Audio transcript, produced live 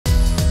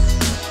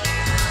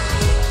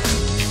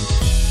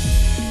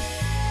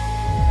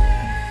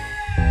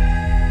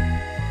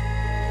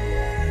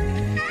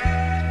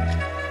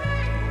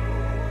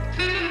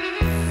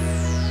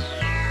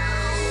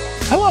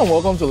Hello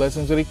and welcome to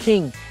Lessons with the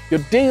King, your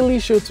daily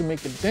show to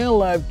make your day in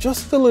life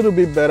just a little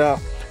bit better.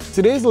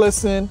 Today's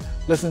lesson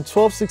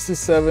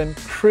 1267,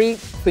 create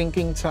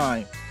thinking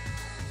time.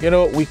 You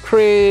know, we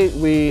create,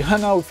 we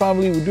hang out with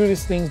family, we do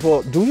these things,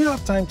 but do we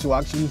have time to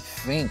actually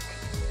think?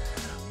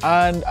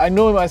 And I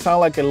know it might sound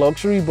like a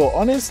luxury, but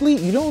honestly,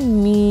 you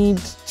don't need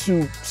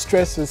to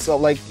stress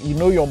yourself, like you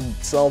know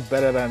yourself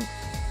better than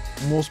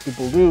most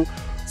people do.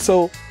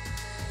 So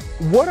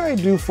what I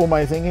do for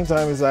my thinking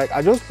time is like,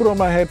 I just put on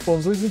my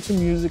headphones, listen to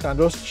music and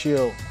just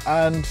chill.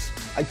 And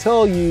I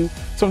tell you,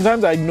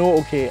 sometimes I know,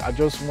 okay, I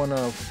just want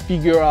to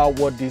figure out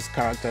what this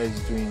character is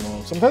doing.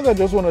 Or sometimes I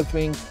just want to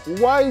think,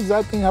 why is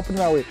that thing happening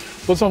that way?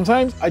 But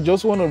sometimes I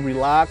just want to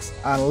relax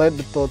and let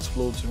the thoughts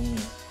flow through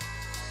me.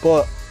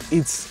 But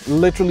it's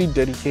literally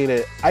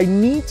dedicated. I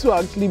need to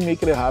actually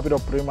make it a habit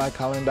of putting my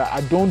calendar.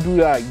 I don't do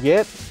that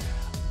yet,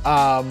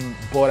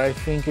 but I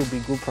think it'll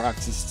be good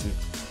practice too.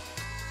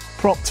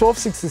 Prompt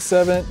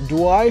 1267,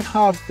 do I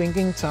have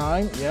thinking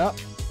time? Yeah,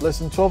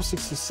 lesson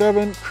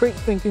 1267, create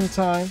thinking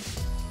time.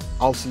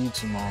 I'll see you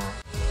tomorrow.